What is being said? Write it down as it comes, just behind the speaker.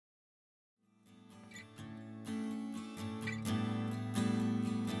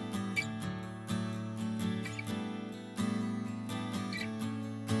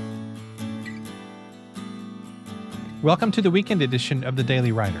Welcome to the weekend edition of the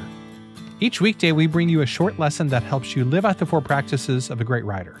Daily Writer. Each weekday, we bring you a short lesson that helps you live out the 4 practices of a great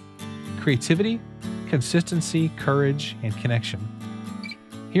writer: creativity, consistency, courage, and connection.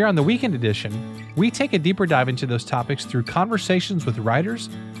 Here on the weekend edition, we take a deeper dive into those topics through conversations with writers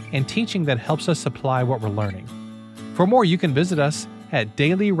and teaching that helps us apply what we're learning. For more, you can visit us at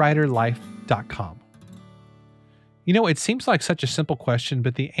dailywriterlife.com. You know, it seems like such a simple question,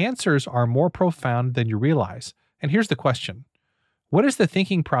 but the answers are more profound than you realize. And here's the question: what is the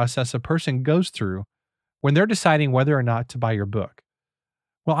thinking process a person goes through when they're deciding whether or not to buy your book?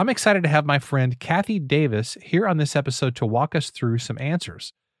 Well, I'm excited to have my friend Cathy Davis here on this episode to walk us through some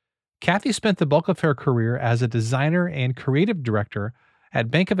answers. Cathy spent the bulk of her career as a designer and creative director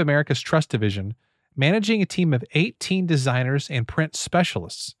at Bank of America's Trust Division, managing a team of 18 designers and print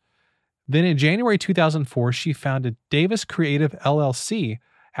specialists. Then in January 2004, she founded Davis Creative LLC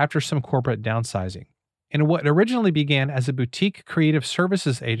after some corporate downsizing. And what originally began as a boutique creative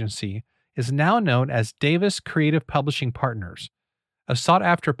services agency is now known as Davis Creative Publishing Partners, a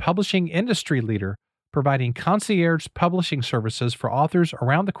sought-after publishing industry leader providing concierge publishing services for authors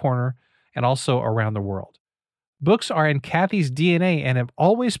around the corner and also around the world. Books are in Cathy's DNA and have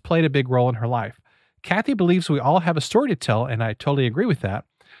always played a big role in her life. Cathy believes we all have a story to tell, and I totally agree with that.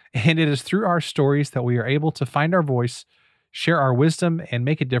 And it is through our stories that we are able to find our voice, share our wisdom, and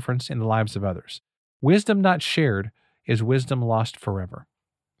make a difference in the lives of others. Wisdom not shared is wisdom lost forever.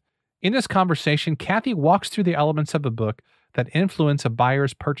 In this conversation, Cathy walks through the elements of a book that influence a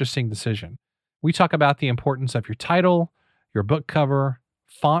buyer's purchasing decision. We talk about the importance of your title, your book cover,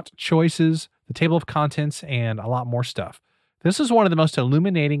 font choices, the table of contents, and a lot more stuff. This is one of the most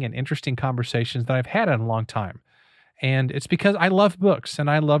illuminating and interesting conversations that I've had in a long time. And it's because I love books and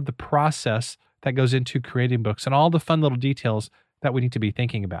I love the process that goes into creating books and all the fun little details that we need to be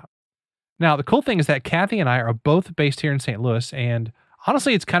thinking about. Now, the cool thing is that Cathy and I are both based here in St. Louis, and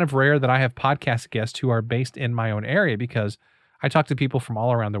honestly, it's kind of rare that I have podcast guests who are based in my own area because I talk to people from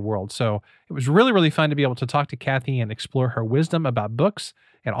all around the world. So it was really, really fun to be able to talk to Cathy and explore her wisdom about books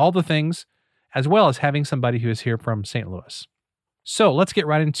and all the things, as well as having somebody who is here from St. Louis. So let's get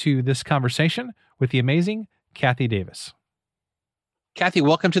right into this conversation with the amazing Cathy Davis. Cathy,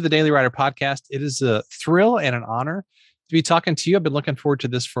 welcome to the Daily Writer podcast. It is a thrill and an honor to be talking to you. I've been looking forward to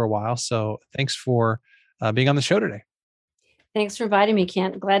this for a while. So thanks for being on the show today. Thanks for inviting me,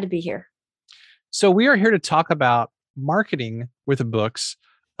 Kent. Glad to be here. So we are here to talk about marketing with books,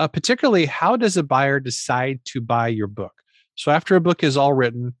 particularly how does a buyer decide to buy your book? So after a book is all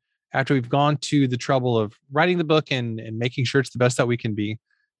written, after we've gone to the trouble of writing the book and making sure it's the best that we can be,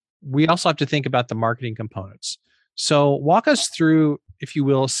 we also have to think about the marketing components. So walk us through, if you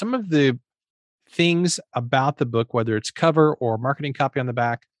will, some of the things about the book, whether it's cover or marketing copy on the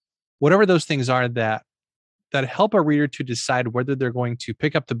back, whatever those things are that help a reader to decide whether they're going to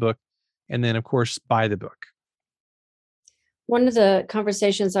pick up the book and then, of course, buy the book. One of the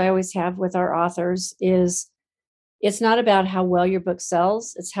conversations I always have with our authors is it's not about how well your book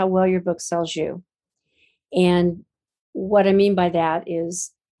sells, it's how well your book sells you. And what I mean by that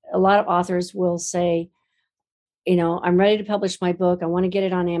is a lot of authors will say, you know, I'm ready to publish my book. I want to get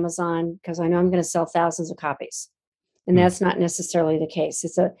it on Amazon because I know I'm going to sell thousands of copies. And that's not necessarily the case.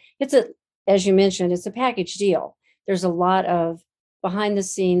 It's a, as you mentioned, it's a package deal. There's a lot of behind the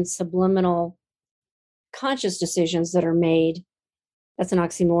scenes subliminal conscious decisions that are made. That's an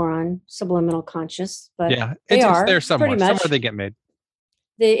oxymoron, subliminal conscious, but yeah, it's there somewhere. Pretty much. Somewhere they get made.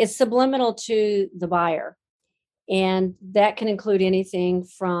 It's subliminal to the buyer. And that can include anything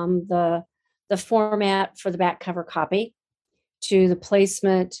from the format for the back cover copy to the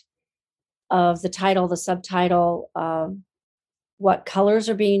placement of the title, the subtitle, what colors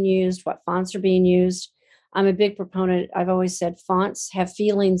are being used, what fonts are being used. I'm a big proponent. I've always said fonts have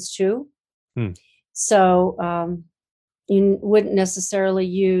feelings too. So you wouldn't necessarily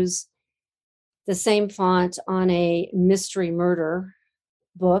use the same font on a mystery murder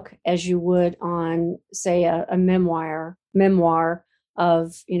book as you would on, say, a memoir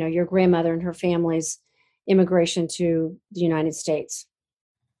of, you know, your grandmother and her family's immigration to the United States.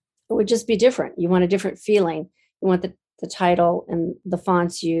 It would just be different. You want a different feeling. You want the title and the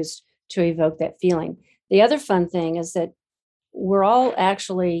fonts used to evoke that feeling. The other fun thing is that we're all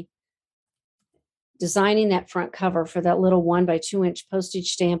actually designing that front cover for that little 1x2-inch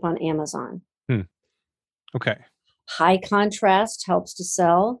postage stamp on Amazon. Okay. High contrast helps to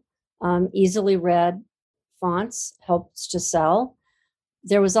sell. Easily read fonts helps to sell.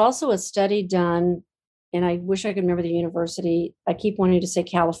 There was also a study done, and I wish I could remember the university. I keep wanting to say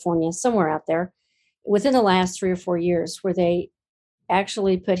California, somewhere out there, within the last 3 or 4 years, where they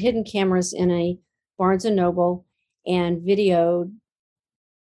actually put hidden cameras in a Barnes and Noble and videoed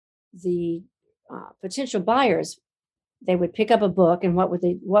the potential buyers. They would pick up a book, and what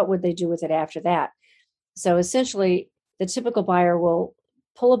would they do with it after that? So essentially, the typical buyer will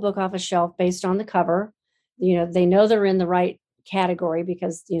pull a book off a shelf based on the cover. They know they're in the right category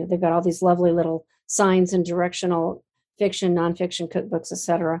because they've got all these lovely little signs and directional fiction, nonfiction, cookbooks,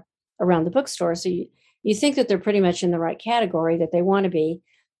 etc., around the bookstore. So you think that they're pretty much in the right category that they want to be.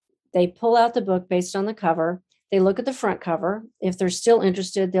 They pull out the book based on the cover. They look at the front cover. If they're still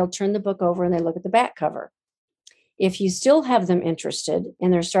interested, they'll turn the book over and they look at the back cover. If you still have them interested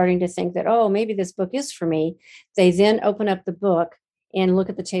and they're starting to think that, oh, maybe this book is for me, they then open up the book and look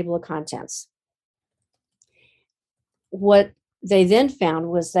at the table of contents. What they then found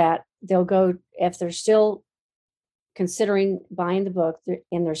was that they'll go, if they're still considering buying the book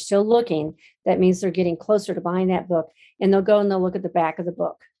and they're still looking, that means they're getting closer to buying that book, and they'll go and they'll look at the back of the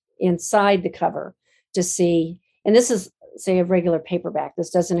book inside the cover to see, and this is, say, a regular paperback. This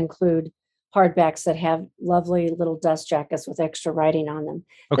doesn't include hardbacks that have lovely little dust jackets with extra writing on them.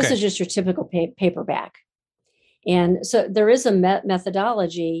 Okay. This is just your typical paperback. And so there is a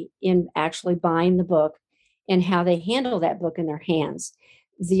methodology in actually buying the book and how they handle that book in their hands.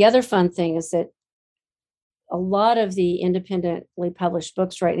 The other fun thing is that a lot of the independently published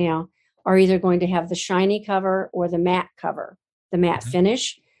books right now are either going to have the shiny cover or the matte cover, the matte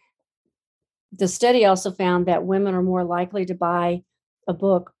finish. The study also found that women are more likely to buy a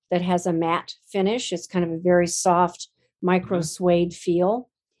book that has a matte finish. It's kind of a very soft micro suede feel.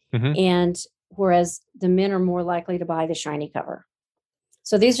 And whereas the men are more likely to buy the shiny cover.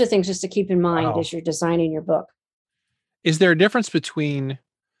 So these are things just to keep in mind as you're designing your book. Is there a difference between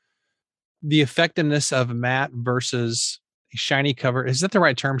the effectiveness of matte versus a shiny cover? Is that the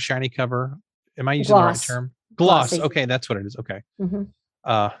right term, shiny cover? Am I using the right term? Gloss. Glossy. Okay, that's what it is. Okay.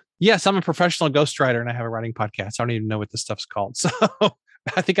 Yes, I'm a professional ghostwriter and I have a writing podcast. I don't even know what this stuff's called. So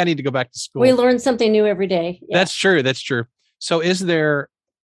I think I need to go back to school. We learn something new every day. Yeah. That's true. That's true. So is there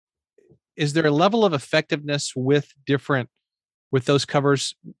a level of effectiveness with those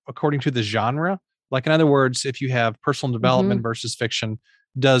covers according to the genre? Like, in other words, if you have personal development versus fiction,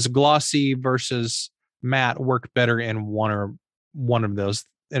 does glossy versus matte work better in one of those?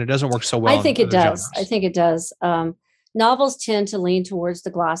 And it doesn't work so well. I think it does. Genres. I think it does. Novels tend to lean towards the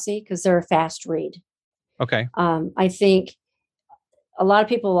glossy because they're a fast read. Okay. I think a lot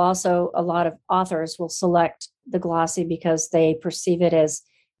of authors will select the glossy because they perceive it as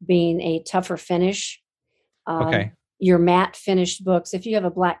being a tougher finish. Okay. Your matte finished books, if you have a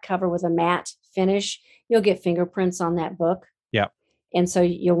black cover with a matte finish, you'll get fingerprints on that book. Yeah. And so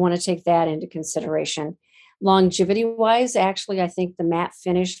you'll want to take that into consideration. Longevity wise, actually, I think the matte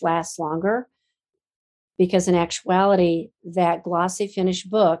finish lasts longer because in actuality, that glossy finished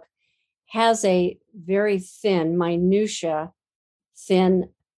book has a very thin, thin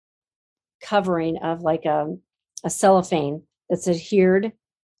covering of like a cellophane that's adhered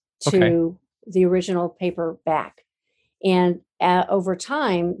to the original paperback. And over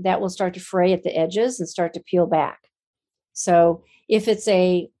time, that will start to fray at the edges and start to peel back. So if it's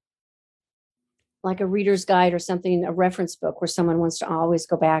like a reader's guide or something, a reference book where someone wants to always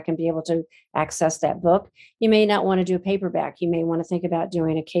go back and be able to access that book, you may not want to do a paperback. You may want to think about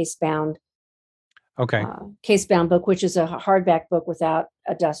doing a case-bound book, which is a hardback book without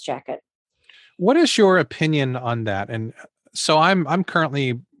a dust jacket. What is your opinion on that? And so I'm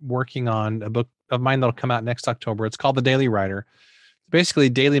currently working on a book of mine that'll come out next October. It's called The Daily Writer. Basically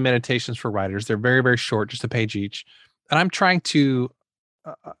daily meditations for writers. They're very, very short, just a page each. And I'm trying to,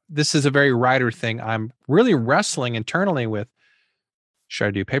 this is a very writer thing. I'm really wrestling internally with, should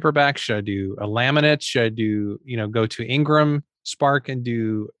I do paperback? Should I do a laminate? Should I do, go to Ingram Spark and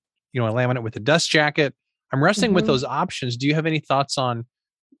do, a laminate with a dust jacket? I'm wrestling with those options. Do you have any thoughts on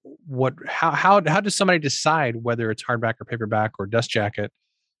how does somebody decide whether it's hardback or paperback or dust jacket,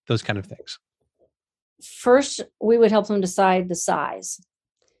 those kind of things? First, we would help them decide the size.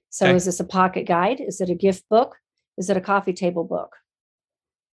 So is this a pocket guide? Is it a gift book? Is it a coffee table book?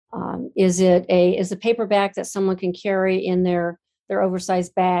 Is a paperback that someone can carry in their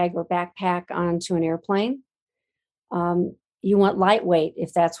oversized bag or backpack onto an airplane? You want lightweight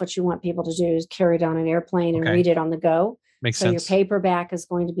if that's what you want people to do, is carry it on an airplane and read it on the go. Makes sense. Your paperback is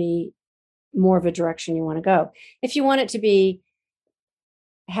going to be more of a direction you want to go. If you want it to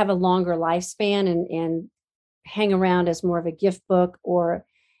have a longer lifespan and hang around as more of a gift book or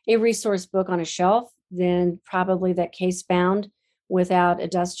a resource book on a shelf, then probably that case bound without a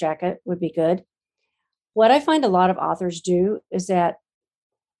dust jacket would be good. What I find a lot of authors do is that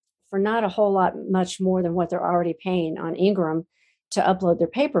for not a whole lot much more than what they're already paying on Ingram to upload their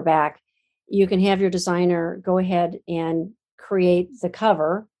paperback, you can have your designer go ahead and create the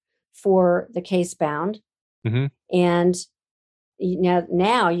cover for the case bound. Mm-hmm. And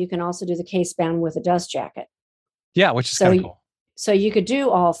now you can also do the case bound with a dust jacket. Yeah, which is So, kind of cool. so you could do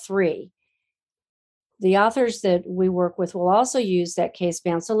all three. The authors that we work with will also use that case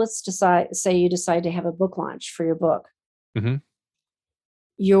bound. So let's say you decide to have a book launch for your book. Mm-hmm.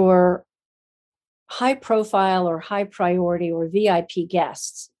 Your high profile or high priority or VIP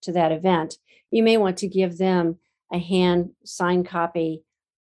guests to that event, you may want to give them a hand signed copy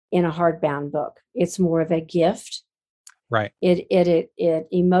in a hardbound book. It's more of a gift. Right. It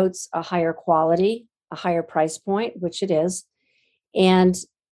emotes a higher quality, a higher price point, which it is. And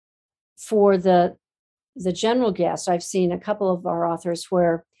for the general guest, I've seen a couple of our authors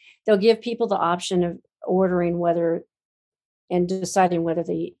where they'll give people the option of ordering whether and deciding whether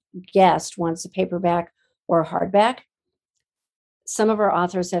the guest wants a paperback or a hardback. Some of our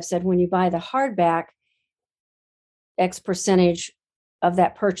authors have said when you buy the hardback, X percentage of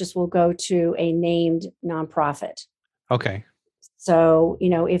that purchase will go to a named nonprofit. Okay. So,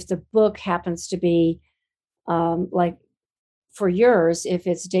 if the book happens to be like for yours, if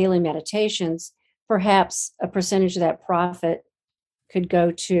it's daily meditations, perhaps a percentage of that profit could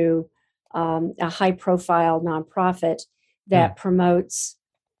go to a high profile nonprofit that promotes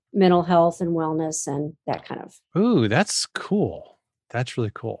mental health and wellness and that kind of. Ooh, that's cool. That's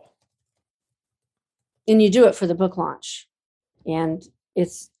really cool. And you do it for the book launch. And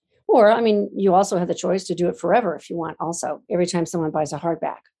you also have the choice to do it forever if you want, also, every time someone buys a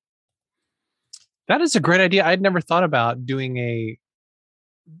hardback. That is a great idea. I'd never thought about doing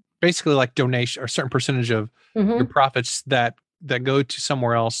basically like donation or a certain percentage of your profits that go to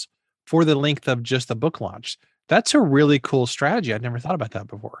somewhere else for the length of just the book launch. That's a really cool strategy. I'd never thought about that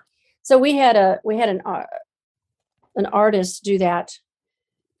before. So we had an artist do that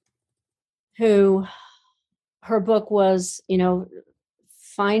who her book was,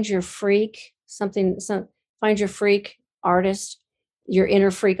 find your freak, find your freak artist, your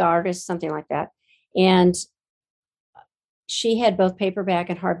inner freak artist, something like that. And she had both paperback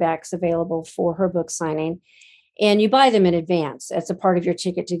and hardbacks available for her book signing. And you buy them in advance. It's a part of your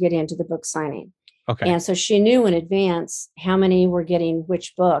ticket to get into the book signing. Okay. And so she knew in advance how many were getting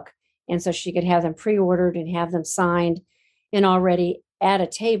which book. And so she could have them pre-ordered and have them signed and already at a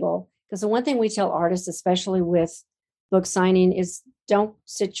table. Because the one thing we tell artists, especially with book signing, is don't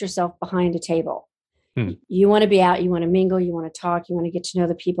sit yourself behind a table. You want to be out, you want to mingle, you want to talk, you want to get to know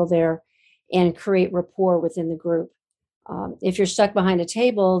the people there and create rapport within the group. If you're stuck behind a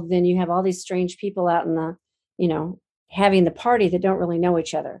table, then you have all these strange people out in the, having the party that don't really know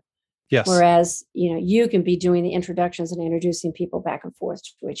each other. Yes. Whereas, you can be doing the introductions and introducing people back and forth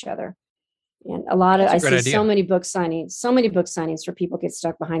to each other. And I see so many book signings where people get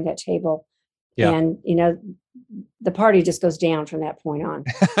stuck behind that table. Yeah. And, the party just goes down from that point on.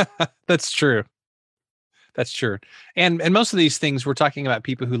 That's true. That's true. And most of these things, we're talking about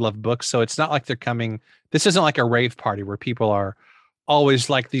people who love books. So it's not like they're coming. This isn't like a rave party where people are always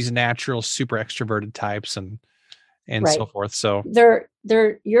like these natural, super extroverted types and right. So forth. So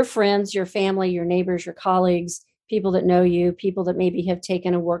they're your friends, your family, your neighbors, your colleagues, people that know you, people that maybe have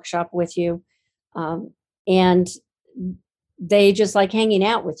taken a workshop with you. And they just like hanging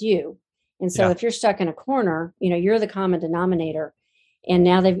out with you. And so if you're stuck in a corner, you're the common denominator. And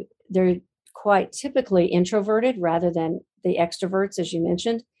now they're quite typically introverted rather than the extroverts, as you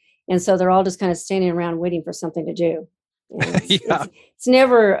mentioned. And so they're all just kind of standing around waiting for something to do. It's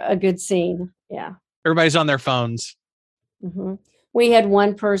never a good scene. Yeah. Everybody's on their phones. Mm-hmm. We had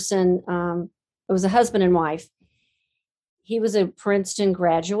one person, it was a husband and wife. He was a Princeton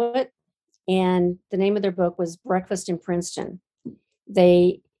graduate, and the name of their book was Breakfast in Princeton.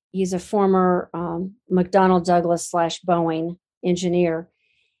 He's a former McDonnell Douglas / Boeing engineer.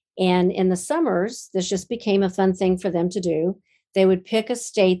 And in the summers, this just became a fun thing for them to do. They would pick a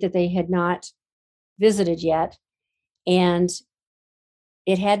state that they had not visited yet, and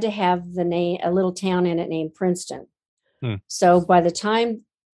it had to have a little town in it named Princeton. So by the time,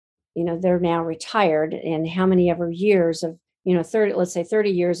 they're now retired, and how many ever years of, 30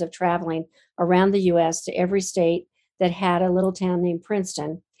 years of traveling around the U.S. to every state that had a little town named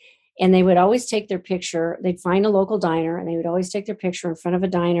Princeton. And they would always take their picture. They'd find a local diner, and they would always take their picture in front of a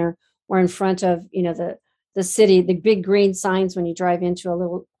diner or in front of, the city, the big green signs when you drive into a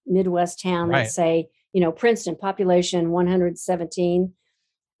little Midwest town that say, Princeton, population 117.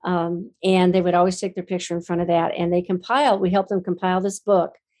 And they would always take their picture in front of that. And we helped them compile this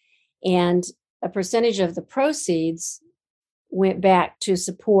book. And a percentage of the proceeds went back to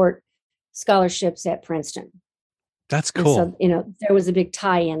support scholarships at Princeton. That's And cool. so, there was a big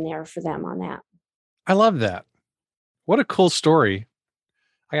tie in there for them on that. I love that. What a cool story.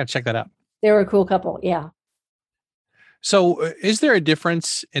 I got to check that out. They were a cool couple. Yeah. So, is there a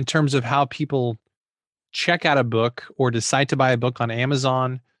difference in terms of how people check out a book or decide to buy a book on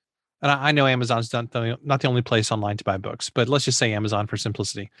Amazon? And I know Amazon's not the only place online to buy books, but let's just say Amazon for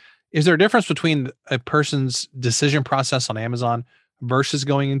simplicity. Is there a difference between a person's decision process on Amazon versus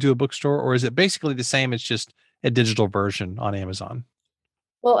going into a bookstore, or is it basically the same? It's just a digital version on Amazon.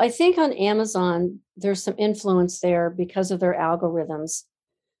 Well, I think on Amazon, there's some influence there because of their algorithms,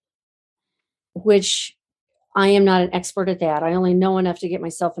 which I am not an expert at that. I only know enough to get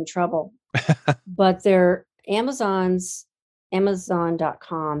myself in trouble. But their Amazon.com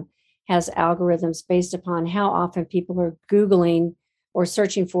has algorithms based upon how often people are Googling or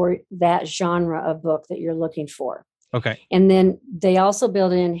searching for that genre of book that you're looking for. Okay. And then they also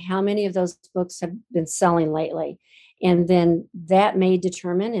build in how many of those books have been selling lately. And then that may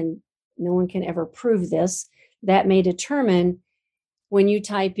determine, and no one can ever prove this, that may determine when you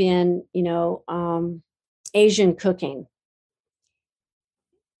type in, Asian cooking.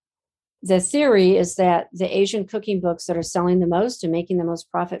 The theory is that the Asian cooking books that are selling the most and making the most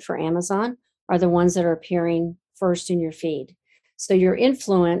profit for Amazon are the ones that are appearing first in your feed. So you're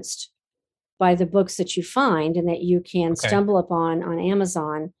influenced by the books that you find and that you can stumble upon on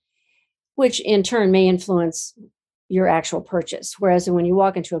Amazon, which in turn may influence your actual purchase. Whereas when you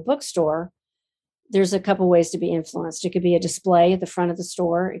walk into a bookstore, there's a couple ways to be influenced. It could be a display at the front of the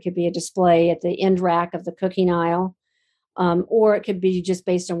store. It could be a display at the end rack of the cooking aisle. Or it could be just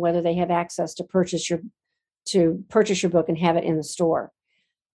based on whether they have access to purchase your book and have it in the store.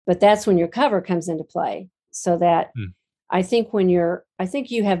 But that's when your cover comes into play. So that I think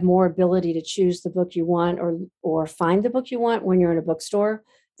you have more ability to choose the book you want or find the book you want when you're in a bookstore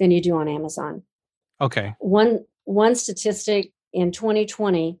than you do on Amazon. Okay. One statistic in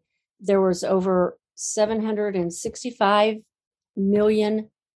 2020, there was over 765 million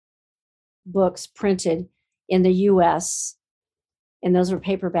books printed in the US, and those were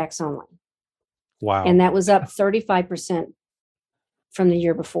paperbacks only. Wow. And that was up 35% from the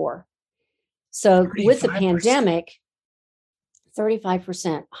year before. So 35%. With the pandemic,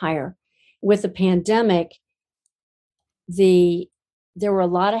 35% higher. With the pandemic, there were a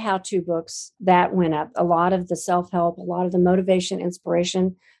lot of how-to books that went up. A lot of the self-help, a lot of the motivation,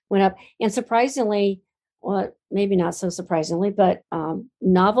 inspiration went up. And surprisingly, well, maybe not so surprisingly, but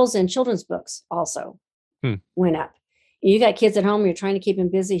novels and children's books also went up. You got kids at home, you're trying to keep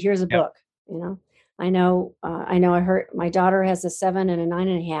them busy. Here's a book, I know I heard my daughter has a 7 and a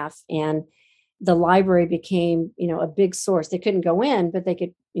 9.5, and the library became, a big source. They couldn't go in, but they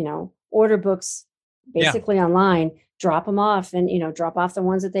could, order books basically online, drop them off and, drop off the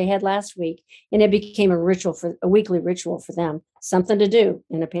ones that they had last week. And it became a weekly ritual for them, something to do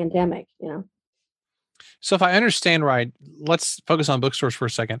in a pandemic, So if I understand right, let's focus on bookstores for a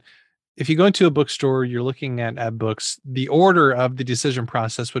second. If you go into a bookstore, you're looking at books, the order of the decision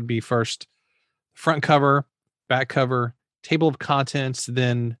process would be first front cover, back cover, table of contents,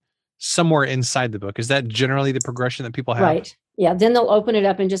 then somewhere inside the book. Is that generally the progression that people have? Right. Yeah. Then they'll open it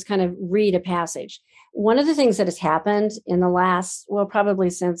up and just kind of read a passage. One of the things that has happened in the last, probably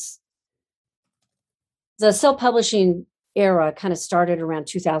since the self-publishing era kind of started around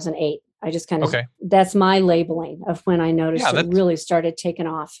 2008. I just kind of, that's my labeling of when I noticed it really started taking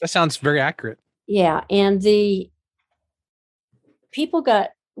off. That sounds very accurate. Yeah. And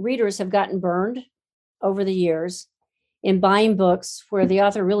readers have gotten burned over the years in buying books where the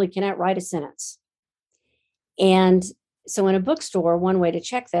author really cannot write a sentence. And so in a bookstore, one way to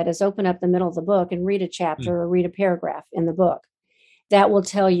check that is open up the middle of the book and read a chapter or read a paragraph in the book. That will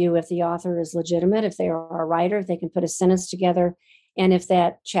tell you if the author is legitimate, if they are a writer, if they can put a sentence together, and if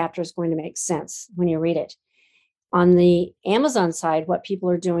that chapter is going to make sense when you read it. On the Amazon side, what people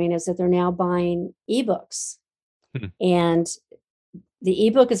are doing is that they're now buying ebooks. And the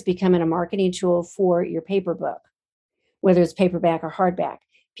ebook is becoming a marketing tool for your paper book, whether it's paperback or hardback.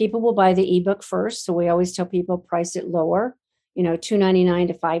 People will buy the ebook first. So we always tell people price it lower. $2.99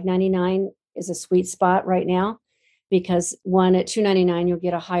 to $5.99 is a sweet spot right now, because one at $2.99, you'll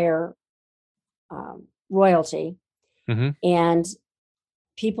get a higher royalty. And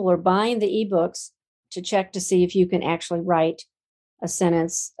people are buying the ebooks to check to see if you can actually write a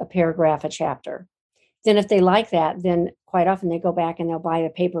sentence, a paragraph, a chapter. Then if they like that, then quite often they go back and they'll buy a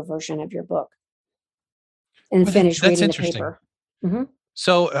paper version of your book and finish reading the paper.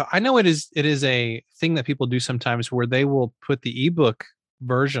 So I know it is a thing that people do sometimes where they will put the ebook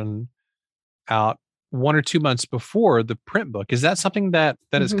version out 1 or 2 months before the print book. Is that something that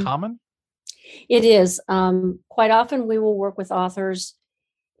is common? It is. Quite often we will work with authors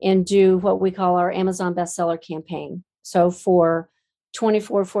and do what we call our Amazon bestseller campaign. So for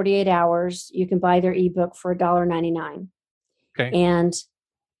 24, 48 hours, you can buy their ebook for $1.99. Okay. And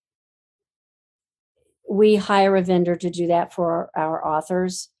we hire a vendor to do that for our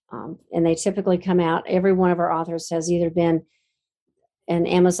authors. And they typically come out, every one of our authors has either been an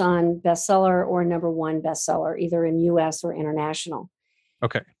Amazon bestseller or a #1 bestseller, either in US or international.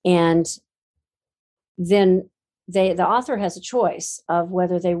 Okay. And then the author has a choice of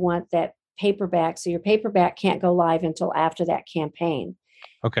whether they want that paperback. So your paperback can't go live until after that campaign.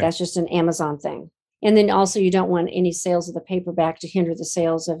 Okay. That's just an Amazon thing. And then also you don't want any sales of the paperback to hinder the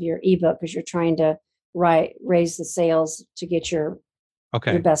sales of your ebook because you're trying to raise the sales to get your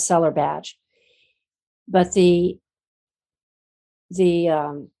bestseller badge. But the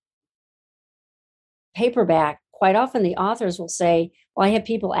paperback, quite often the authors will say, well, I have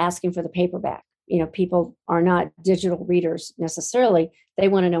people asking for the paperback. People are not digital readers necessarily. They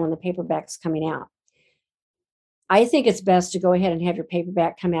want to know when the paperback's coming out. I think it's best to go ahead and have your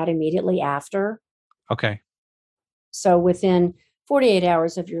paperback come out immediately after. Okay. So within 48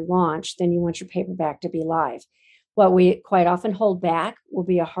 hours of your launch, then you want your paperback to be live. What we quite often hold back will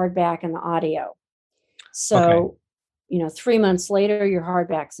be a hardback and the audio. So, 3 months later, your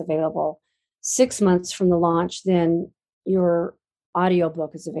hardback's available. 6 months from the launch, then your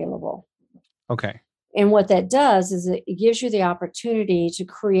audiobook is available. Okay. And what that does is it gives you the opportunity to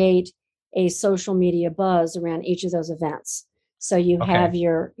create a social media buzz around each of those events. So you have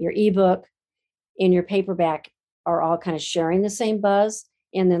your ebook and your paperback are all kind of sharing the same buzz.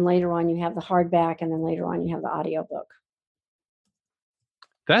 And then later on, you have the hardback, and then later on, you have the audiobook.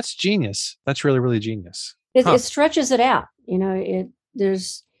 That's genius. That's really, really genius. It stretches it out.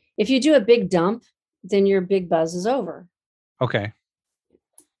 If you do a big dump, then your big buzz is over. Okay.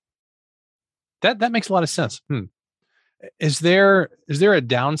 That makes a lot of sense. Is there a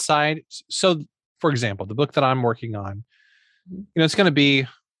downside? So, for example, the book that I'm working on, it's going to be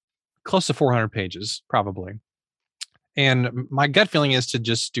close to 400 pages, probably. And my gut feeling is to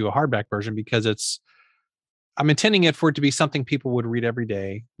just do a hardback version because I'm intending it for it to be something people would read every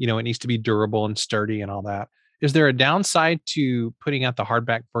day. It needs to be durable and sturdy and all that. Is there a downside to putting out the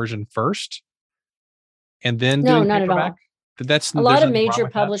hardback version first and then doing not paperback? At all. A lot of major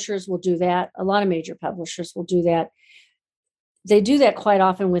publishers will do that. They do that quite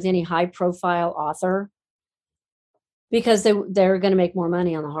often with any high profile author because they're going to make more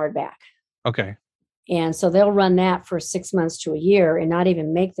money on the hardback. Okay. And so they'll run that for 6 months to a year and not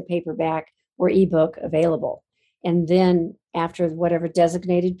even make the paperback or ebook available. And then after whatever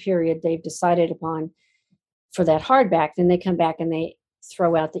designated period they've decided upon for that hardback, then they come back and they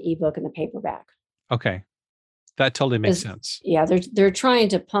throw out the ebook and the paperback. Okay. That totally makes sense. Yeah, they're trying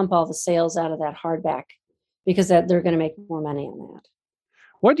to pump all the sales out of that hardback because they're going to make more money on that.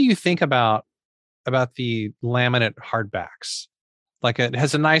 What do you think about the laminate hardbacks? Like it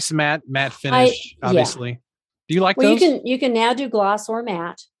has a nice matte finish, obviously. Do you like those? You can now do gloss or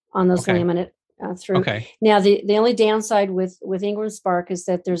matte on those laminate through. Okay. Now the only downside with Ingram Spark is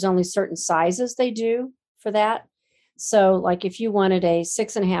that there's only certain sizes they do for that. So like if you wanted a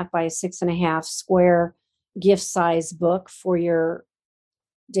 6.5 by 6.5 square gift size book for your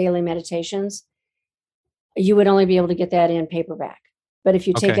daily meditations, you would only be able to get that in paperback. But if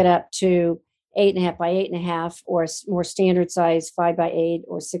you take it up to 8.5 by 8.5 or a more standard size 5 by 8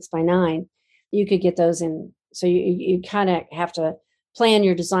 or 6 by 9, you could get those in. So you kind of have to plan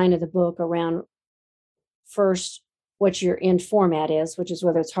your design of the book around first what your end format is, which is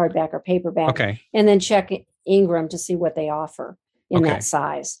whether it's hardback or paperback, and then check Ingram to see what they offer in that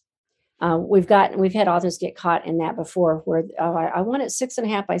size. We've had authors get caught in that before where I want it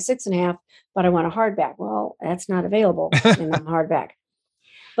 6.5 by 6.5, but I want a hardback. Well, that's not available in the hardback.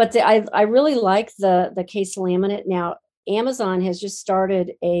 But I really like the case laminate. Now, Amazon has just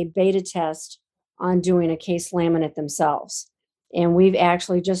started a beta test on doing a case laminate themselves. And we've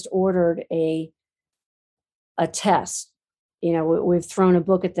actually just ordered a test. We've thrown a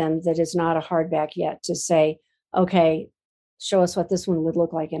book at them that is not a hardback yet to say, okay, show us what this one would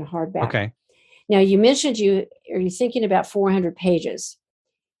look like in a hardback. Okay. Now, you mentioned you're thinking about 400 pages.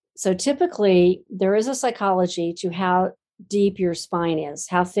 So typically, there is a psychology to how deep your spine is.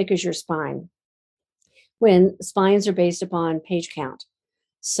 How thick is your spine? When spines are based upon page count.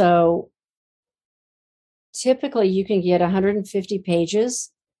 So typically, you can get 150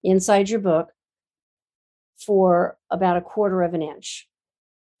 pages inside your book for about 1/4 of an inch.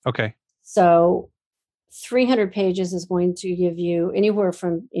 Okay. So 300 pages is going to give you anywhere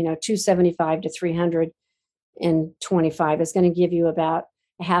from 275 to 325 is going to give you about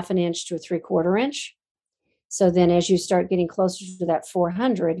a half an inch to a 3/4 inch. So then as you start getting closer to that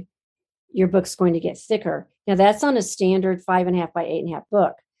 400, your book's going to get thicker. Now that's on a standard 5.5 by 8.5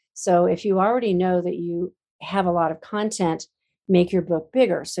 book. So if you already know that you have a lot of content, make your book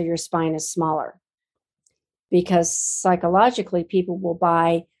bigger so your spine is smaller. Because psychologically, people will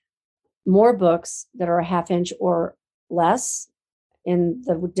buy more books that are a half inch or less in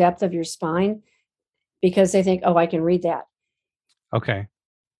the depth of your spine because they think, oh, I can read that. Okay.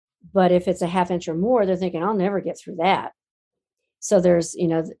 But if it's a half inch or more, they're thinking, I'll never get through that. So there's,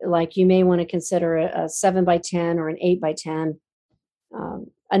 like you may want to consider a 7 by 10 or an 8 by 10,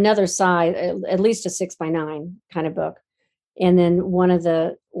 another size, at least a 6 by 9 kind of book. And then one of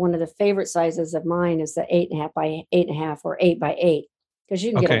the favorite sizes of mine is the 8.5 by 8.5 or 8 by 8, because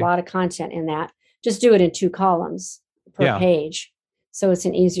you can get a Okay. lot of content in that. Just do it in 2 columns per Yeah. page, so it's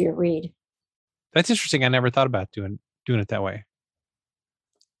an easier read. That's interesting. I never thought about doing it that way.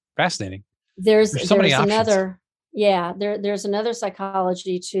 Fascinating. There's so many options. There's another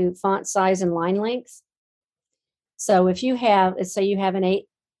psychology to font size and line length. So if you have, let's say you have an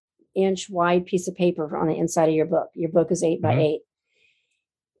 8-inch wide piece of paper on the inside of your book is 8 by 8.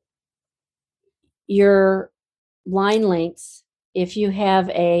 Your line length, if you have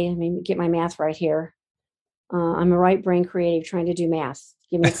let me get my math right here. I'm a right brain creative trying to do math.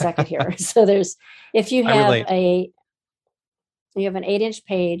 Give me a second here. So if you have an 8-inch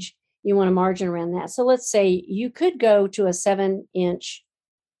page, you want a margin around that. So let's say you could go to a 7-inch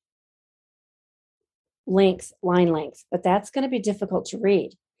line length, but that's going to be difficult to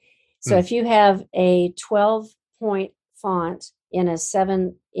read. So if you have a 12-point font in a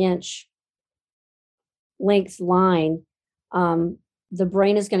 7-inch length line, the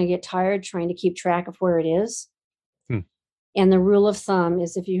brain is going to get tired trying to keep track of where it is. And the rule of thumb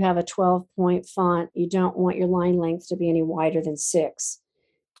is if you have a 12-point font, you don't want your line length to be any wider than 6.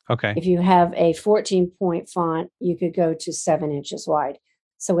 Okay. If you have a 14-point font, you could go to 7 inches wide.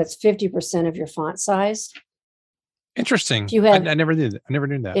 So it's 50% of your font size. Interesting. I never knew that. I never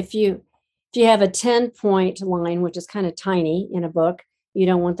knew that. If you have a 10-point line, which is kind of tiny in a book, you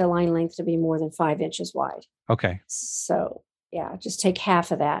don't want the line length to be more than 5 inches wide. Okay. So yeah, just take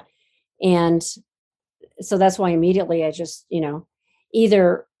half of that. And so that's why immediately I just,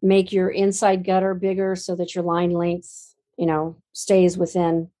 either make your inside gutter bigger so that your line length, stays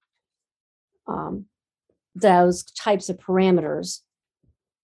within those types of parameters.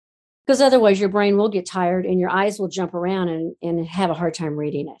 Because otherwise your brain will get tired and your eyes will jump around and have a hard time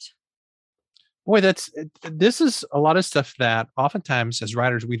reading it. Boy, this is a lot of stuff that oftentimes as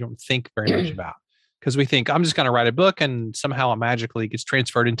writers, we don't think very much about, because we think I'm just going to write a book and somehow it magically gets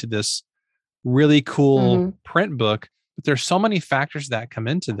transferred into this really cool print book. But there's so many factors that come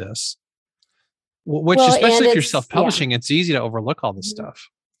into this, which especially if you're self-publishing, it's easy to overlook all this stuff.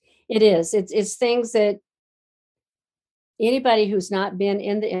 It is. It's things that anybody who's not been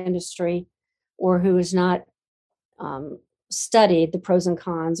in the industry or who has not studied the pros and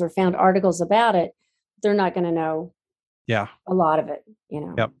cons or found articles about it, they're not going to know a lot of it,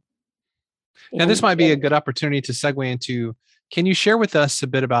 Yep. Now, this might be a good opportunity to segue into, can you share with us a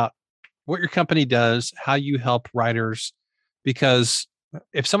bit about what your company does, how you help writers? Because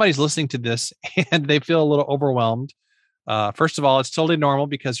if somebody's listening to this and they feel a little overwhelmed, first of all, it's totally normal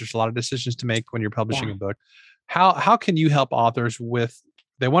because there's a lot of decisions to make when you're publishing a book. How can you help authors with,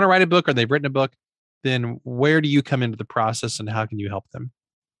 they want to write a book or they've written a book, then where do you come into the process and how can you help them?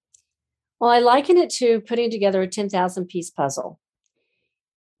 Well, I liken it to putting together a 10,000 piece puzzle.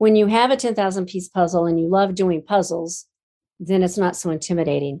 When you have a 10,000 piece puzzle and you love doing puzzles, then it's not so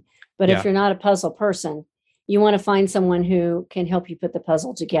intimidating. But if you're not a puzzle person, you want to find someone who can help you put the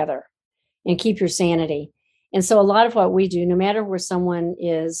puzzle together and keep your sanity. And so a lot of what we do, no matter where someone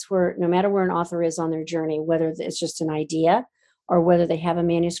is, no matter where an author is on their journey, whether it's just an idea or whether they have a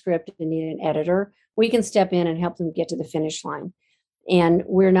manuscript and need an editor, we can step in and help them get to the finish line. And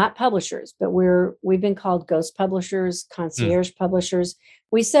we're not publishers, but we've been called ghost publishers, concierge publishers.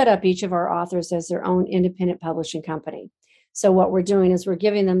 We set up each of our authors as their own independent publishing company. So what we're doing is we're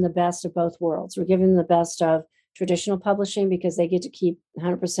giving them the best of both worlds. We're giving them the best of traditional publishing because they get to keep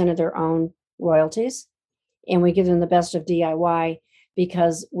 100% of their own royalties. And we give them the best of DIY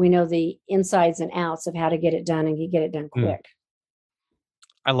because we know the insides and outs of how to get it done and get it done quick.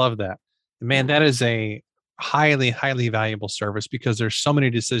 I love that. Man, that is a highly, highly valuable service because there's so many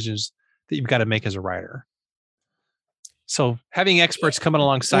decisions that you've got to make as a writer. So having experts coming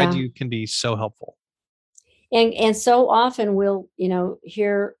alongside you can be so helpful. And so often we'll,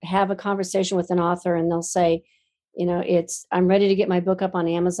 have a conversation with an author and they'll say, I'm ready to get my book up on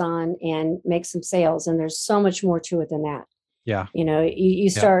Amazon and make some sales. And there's so much more to it than that. Yeah. You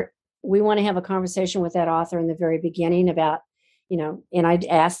start, we want to have a conversation with that author in the very beginning about, and I'd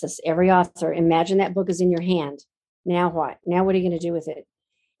ask this, every author, imagine that book is in your hand. Now what? Now what are you going to do with it?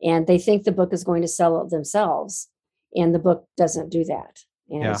 And they think the book is going to sell themselves, and the book doesn't do that.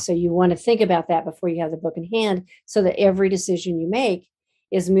 And so you want to think about that before you have the book in hand, so that every decision you make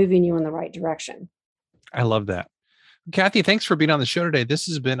is moving you in the right direction. I love that. Cathy, thanks for being on the show today. This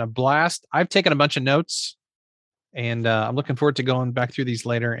has been a blast. I've taken a bunch of notes, and I'm looking forward to going back through these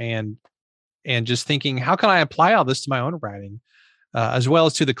later and just thinking, how can I apply all this to my own writing, as well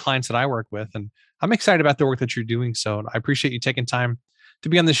as to the clients that I work with? And I'm excited about the work that you're doing. So I appreciate you taking time to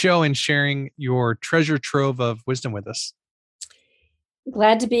be on the show and sharing your treasure trove of wisdom with us.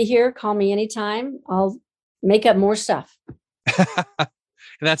 Glad to be here. Call me anytime. I'll make up more stuff.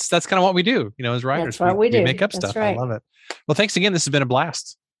 And that's kind of what we do, as writers. That's what we do. We make up That's stuff. right. I love it. Well, thanks again. This has been a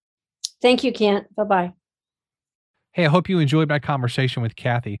blast. Thank you, Kent. Bye-bye. Hey, I hope you enjoyed my conversation with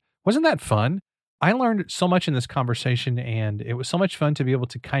Cathy. Wasn't that fun? I learned so much in this conversation, and it was so much fun to be able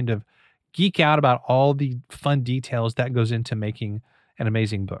to kind of geek out about all the fun details that goes into making an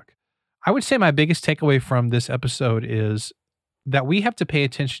amazing book. I would say my biggest takeaway from this episode is that we have to pay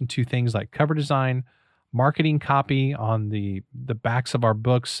attention to things like cover design, marketing copy on the backs of our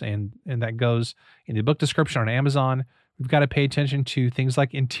books, and that goes in the book description on Amazon. We've got to pay attention to things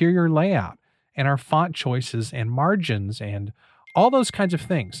like interior layout and our font choices and margins and all those kinds of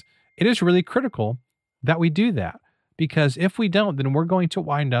things. It is really critical that we do that, because if we don't, then we're going to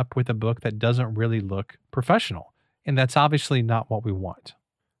wind up with a book that doesn't really look professional. And that's obviously not what we want.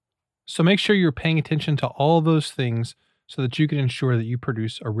 So make sure you're paying attention to all those things so that you can ensure that you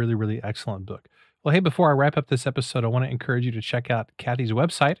produce a really, really excellent book. Well, hey, before I wrap up this episode, I want to encourage you to check out Cathy's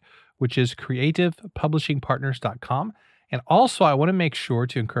website, which is creativepublishingpartners.com. And also, I want to make sure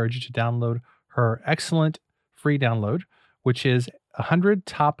to encourage you to download her excellent free download, which is 100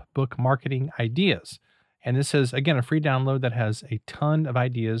 Top Book Marketing Ideas. And this is, again, a free download that has a ton of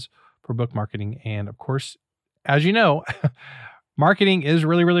ideas for book marketing. And of course, as you know, marketing is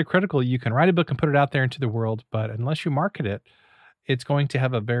really, really critical. You can write a book and put it out there into the world, but unless you market it, it's going to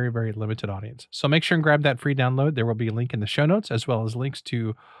have a very, very limited audience. So make sure and grab that free download. There will be a link in the show notes, as well as links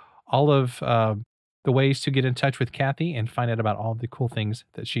to all of the ways to get in touch with Cathy and find out about all the cool things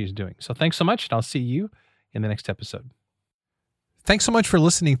that she is doing. So thanks so much, and I'll see you in the next episode. Thanks so much for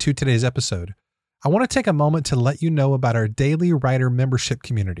listening to today's episode. I want to take a moment to let you know about our Daily Writer membership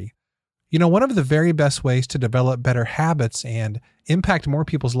community. One of the very best ways to develop better habits and impact more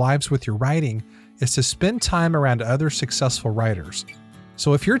people's lives with your writing is to spend time around other successful writers.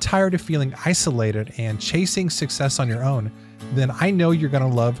 So if you're tired of feeling isolated and chasing success on your own, then I know you're going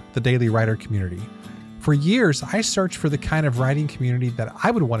to love the Daily Writer community. For years, I searched for the kind of writing community that I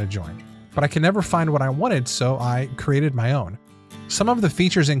would want to join, but I could never find what I wanted, so I created my own. Some of the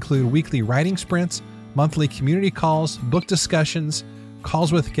features include weekly writing sprints, monthly community calls, book discussions,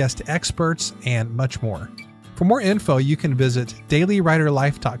 calls with guest experts, and much more. For more info, you can visit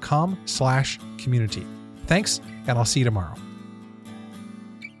dailywriterlife.com/community. Thanks, and I'll see you tomorrow.